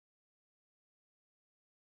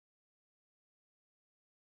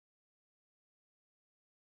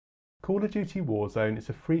Call of Duty Warzone is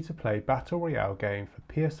a free-to-play battle royale game for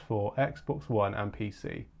PS4, Xbox One and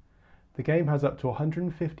PC. The game has up to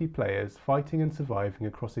 150 players fighting and surviving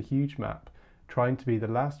across a huge map, trying to be the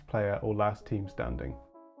last player or last team standing.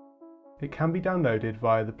 It can be downloaded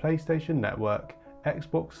via the PlayStation Network,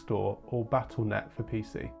 Xbox Store or Battle.net for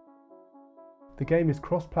PC. The game is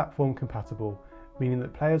cross-platform compatible, meaning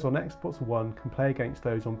that players on Xbox One can play against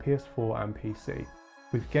those on PS4 and PC,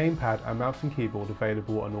 with gamepad and mouse and keyboard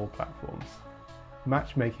available on all platforms.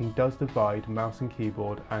 Matchmaking does divide mouse and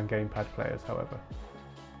keyboard and gamepad players, however.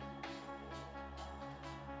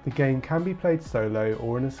 The game can be played solo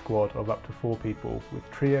or in a squad of up to 4 people,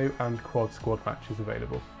 with trio and quad squad matches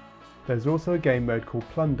available. There's also a game mode called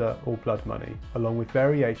Plunder or Blood Money, along with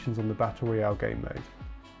variations on the Battle Royale game mode.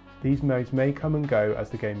 These modes may come and go as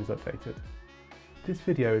the game is updated. This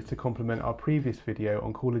video is to complement our previous video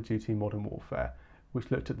on Call of Duty Modern Warfare, which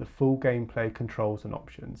looked at the full gameplay controls and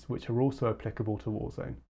options, which are also applicable to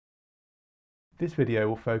Warzone. This video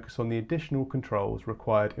will focus on the additional controls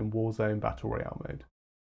required in Warzone Battle Royale mode.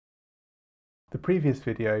 The previous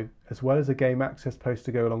video, as well as a GameAccess post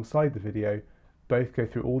to go alongside the video, both go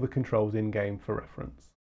through all the controls in-game for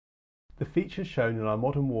reference. The features shown in our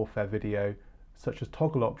Modern Warfare video, such as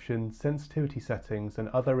toggle options, sensitivity settings and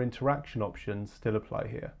other interaction options, still apply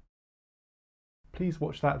here. Please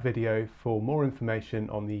watch that video for more information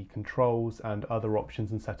on the controls and other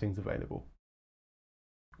options and settings available.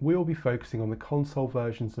 We will be focusing on the console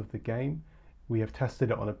versions of the game. We have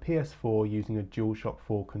tested it on a PS4 using a DualShock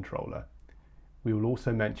 4 controller. We will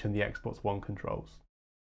also mention the Xbox One controls.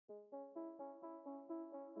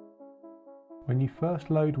 When you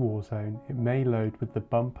first load Warzone, it may load with the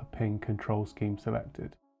bumper ping control scheme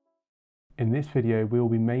selected. In this video, we will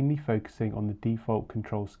be mainly focusing on the default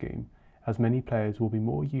control scheme, as many players will be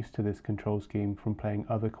more used to this control scheme from playing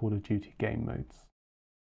other Call of Duty game modes.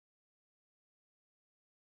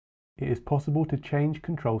 It is possible to change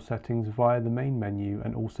control settings via the main menu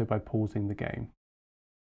and also by pausing the game.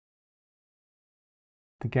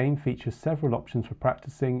 The game features several options for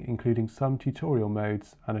practicing, including some tutorial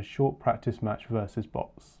modes and a short practice match versus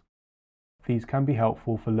bots. These can be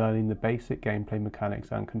helpful for learning the basic gameplay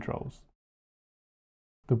mechanics and controls.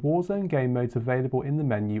 The Warzone game modes available in the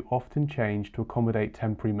menu often change to accommodate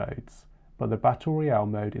temporary modes, but the Battle Royale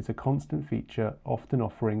mode is a constant feature, often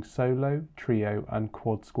offering solo, trio and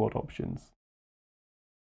quad squad options.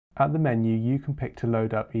 At the menu, you can pick to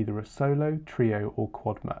load up either a solo, trio or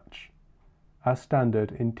quad match. As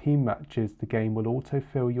standard, in team matches the game will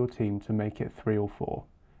autofill your team to make it 3 or 4,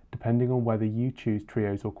 depending on whether you choose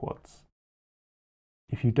trios or quads.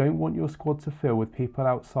 If you don't want your squad to fill with people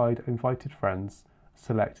outside invited friends,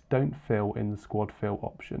 select Don't Fill in the Squad Fill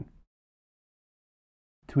option.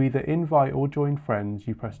 To either invite or join friends,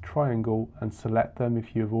 you press triangle and select them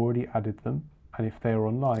if you have already added them, and if they are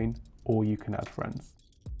online, or you can add friends.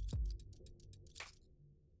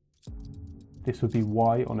 This would be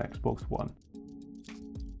Y on Xbox One.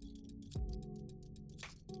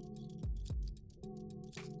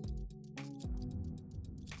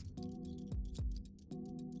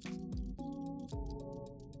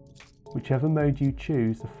 Whichever mode you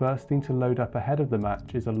choose, the first thing to load up ahead of the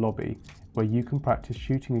match is a lobby, where you can practice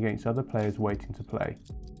shooting against other players waiting to play.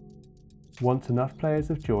 Once enough players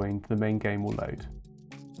have joined, the main game will load.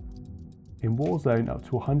 In Warzone, up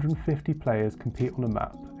to 150 players compete on a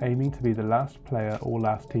map, aiming to be the last player or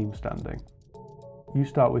last team standing. You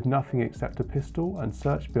start with nothing except a pistol and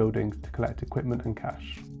search buildings to collect equipment and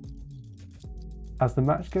cash. As the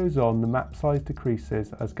match goes on, the map size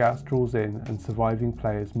decreases as gas draws in and surviving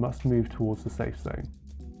players must move towards the safe zone.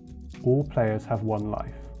 All players have 1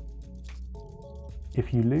 life.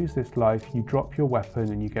 If you lose this life, you drop your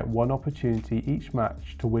weapon and you get 1 opportunity each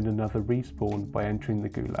match to win another respawn by entering the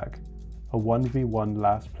Gulag, a 1v1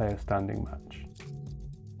 last player standing match.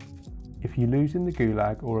 If you lose in the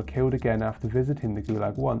Gulag or are killed again after visiting the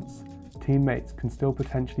Gulag once, teammates can still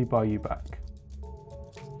potentially buy you back.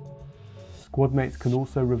 Squad mates can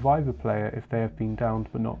also revive a player if they have been downed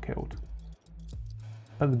but not killed.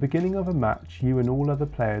 At the beginning of a match, you and all other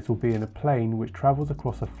players will be in a plane which travels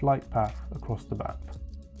across a flight path across the map.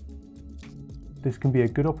 This can be a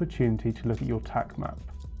good opportunity to look at your Tac Map.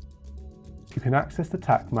 You can access the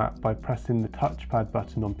Tac Map by pressing the touchpad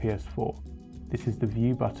button on PS4. This is the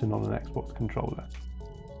view button on an Xbox controller.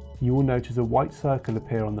 You will notice a white circle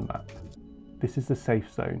appear on the map. This is the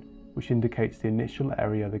safe zone, which indicates the initial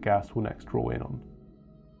area the gas will next draw in on.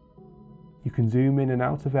 You can zoom in and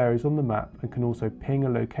out of areas on the map and can also ping a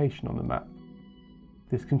location on the map.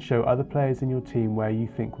 This can show other players in your team where you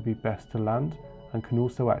think would be best to land and can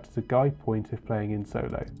also act as a guide point if playing in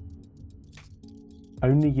solo.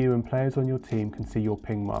 Only you and players on your team can see your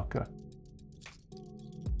ping marker.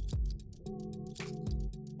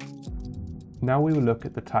 Now we will look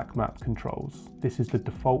at the Tac Map Controls. This is the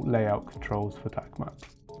default layout controls for Tac Map.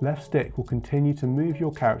 Left stick will continue to move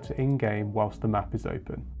your character in-game whilst the map is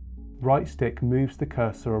open. Right stick moves the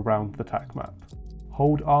cursor around the Tac Map.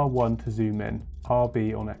 Hold R1 to zoom in,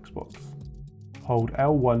 RB on Xbox. Hold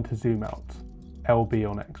L1 to zoom out, LB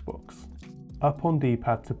on Xbox. Up on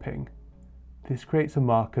D-pad to ping. This creates a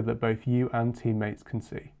marker that both you and teammates can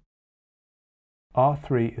see.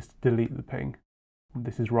 R3 is to delete the ping.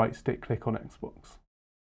 This is right stick click on Xbox.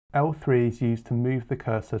 L3 is used to move the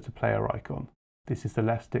cursor to player icon. This is the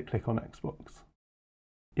left stick click on Xbox.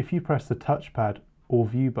 If you press the touchpad or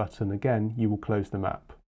view button again, you will close the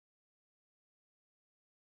map.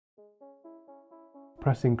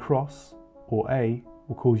 Pressing cross or A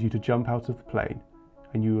will cause you to jump out of the plane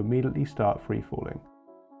and you immediately start free falling.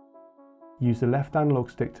 Use the left analog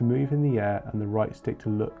stick to move in the air and the right stick to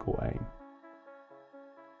look or aim.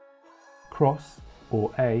 Cross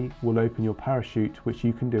or A will open your parachute, which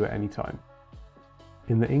you can do at any time.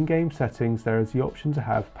 In the in-game settings, there is the option to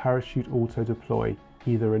have parachute auto deploy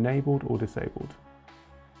either enabled or disabled.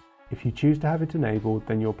 If you choose to have it enabled,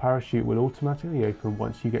 then your parachute will automatically open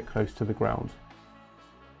once you get close to the ground.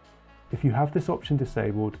 If you have this option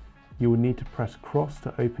disabled, you will need to press cross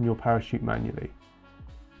to open your parachute manually.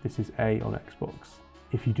 This is A on Xbox.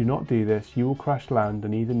 If you do not do this, you will crash land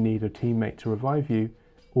and either need a teammate to revive you,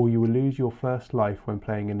 or you will lose your first life when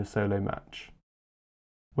playing in a solo match.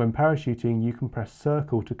 When parachuting, you can press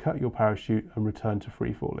circle to cut your parachute and return to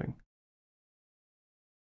free falling.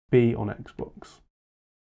 B on Xbox.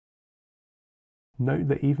 Note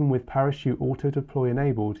that even with parachute auto deploy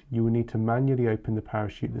enabled, you will need to manually open the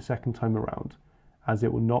parachute the second time around, as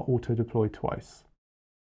it will not auto deploy twice.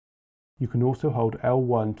 You can also hold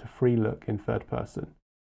L1 to free look in third person.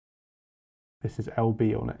 This is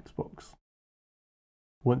LB on Xbox.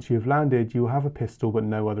 Once you have landed, you will have a pistol but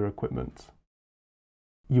no other equipment.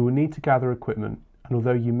 You will need to gather equipment, and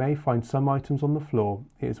although you may find some items on the floor,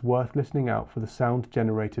 it is worth listening out for the sound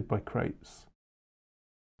generated by crates.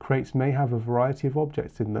 Crates may have a variety of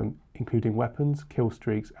objects in them, including weapons, kill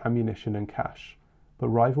streaks, ammunition and cash, but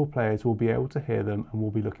rival players will be able to hear them and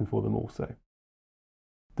will be looking for them also.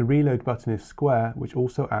 The reload button is square, which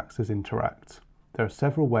also acts as interact. There are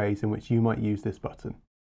several ways in which you might use this button.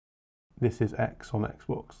 This is X on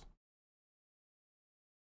Xbox.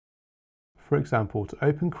 For example, to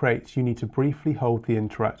open crates, you need to briefly hold the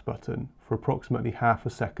interact button for approximately half a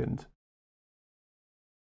second.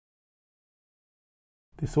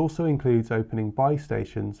 This also includes opening buy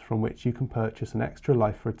stations from which you can purchase an extra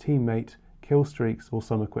life for a teammate, kill streaks or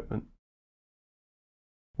some equipment.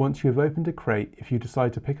 Once you have opened a crate, if you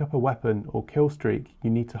decide to pick up a weapon or kill streak, you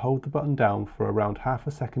need to hold the button down for around half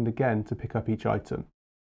a second again to pick up each item.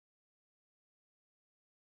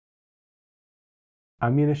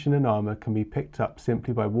 Ammunition and armour can be picked up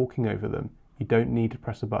simply by walking over them. You don't need to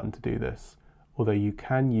press a button to do this, although you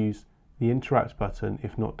can use the interact button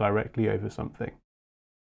if not directly over something.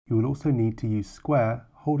 You will also need to use square,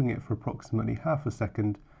 holding it for approximately half a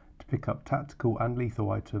second to pick up tactical and lethal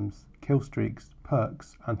items, kill streaks,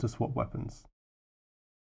 perks and to swap weapons.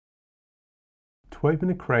 To open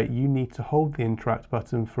a crate, you need to hold the interact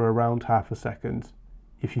button for around half a second.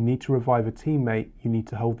 If you need to revive a teammate, you need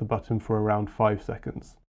to hold the button for around 5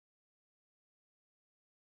 seconds.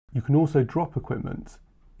 You can also drop equipment.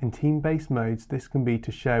 In team-based modes, this can be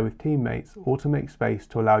to share with teammates or to make space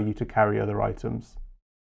to allow you to carry other items.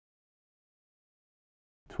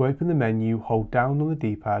 To open the menu, hold down on the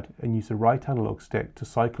D-pad and use the right analog stick to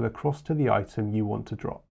cycle across to the item you want to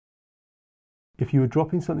drop. If you are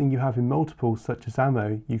dropping something you have in multiples, such as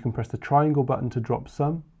ammo, you can press the triangle button to drop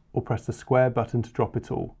some, or press the square button to drop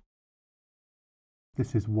it all.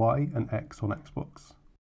 This is Y and X on Xbox.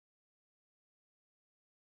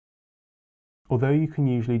 Although you can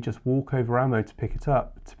usually just walk over ammo to pick it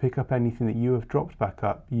up, to pick up anything that you have dropped back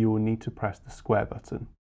up, you will need to press the square button.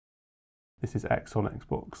 This is X on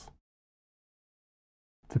Xbox.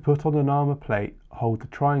 To put on an armour plate, hold the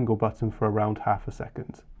triangle button for around half a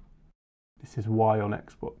second. This is Y on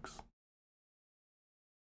Xbox.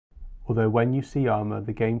 Although when you see armour,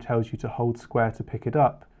 the game tells you to hold square to pick it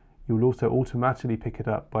up, you will also automatically pick it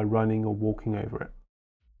up by running or walking over it.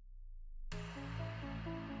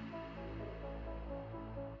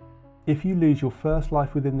 If you lose your first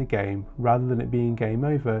life within the game, rather than it being game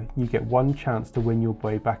over, you get one chance to win your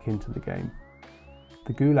way back into the game.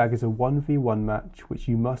 The Gulag is a 1v1 match which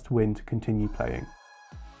you must win to continue playing.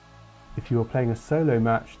 If you are playing a solo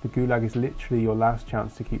match, the Gulag is literally your last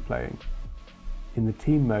chance to keep playing. In the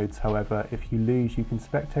team modes, however, if you lose you can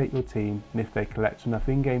spectate your team, and if they collect enough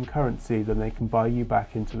in-game currency then they can buy you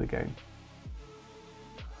back into the game.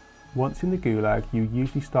 Once in the Gulag, you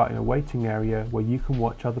usually start in a waiting area where you can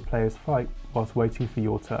watch other players fight whilst waiting for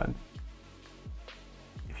your turn.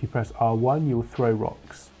 If you press R1 you will throw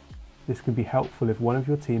rocks. This can be helpful if one of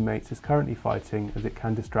your teammates is currently fighting, as it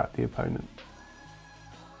can distract the opponent.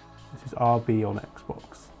 This is RB on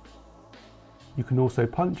Xbox. You can also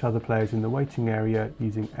punch other players in the waiting area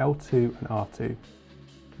using L2 and R2.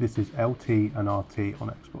 This is LT and RT on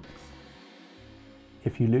Xbox.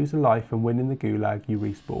 If you lose a life and win in the Gulag, you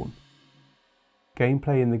respawn.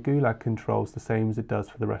 Gameplay in the Gulag controls the same as it does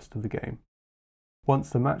for the rest of the game. Once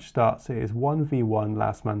the match starts, it is 1v1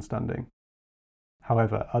 last man standing.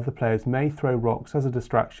 However, other players may throw rocks as a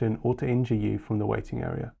distraction or to injure you from the waiting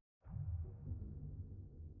area.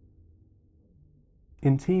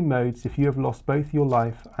 In team modes, if you have lost both your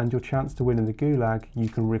life and your chance to win in the Gulag, you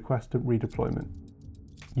can request a redeployment.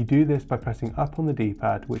 You do this by pressing up on the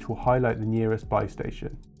D-pad, which will highlight the nearest buy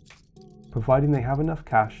station. Providing they have enough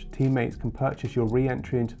cash, teammates can purchase your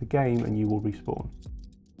re-entry into the game and you will respawn.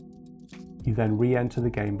 You then re-enter the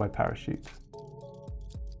game by parachute.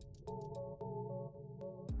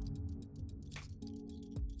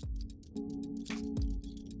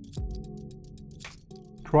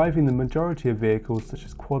 Driving the majority of vehicles such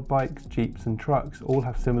as quad bikes, jeeps and trucks all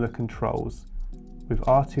have similar controls, with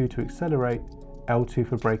R2 to accelerate, L2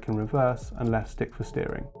 for brake and reverse, and left stick for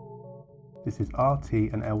steering. This is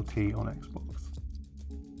RT and LT on Xbox.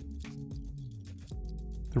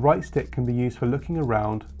 The right stick can be used for looking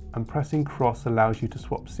around, and pressing cross allows you to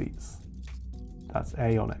swap seats. That's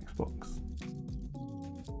A on Xbox.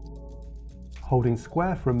 Holding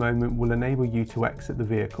square for a moment will enable you to exit the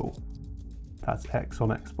vehicle. That's X on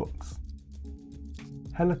Xbox.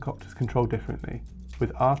 Helicopters control differently,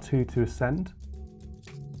 with R2 to ascend,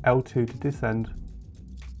 L2 to descend,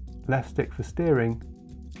 left stick for steering,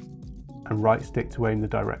 and right stick to aim the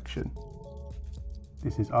direction.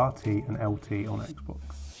 This is RT and LT on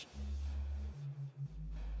Xbox.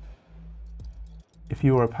 If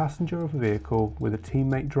you are a passenger of a vehicle with a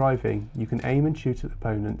teammate driving, you can aim and shoot at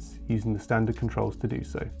opponents using the standard controls to do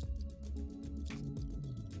so.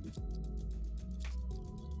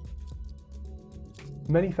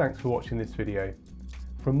 Many thanks for watching this video.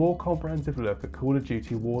 For a more comprehensive look at Call of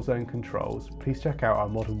Duty Warzone controls, please check out our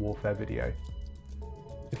Modern Warfare video.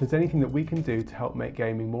 If there's anything that we can do to help make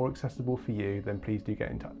gaming more accessible for you, then please do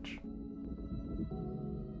get in touch.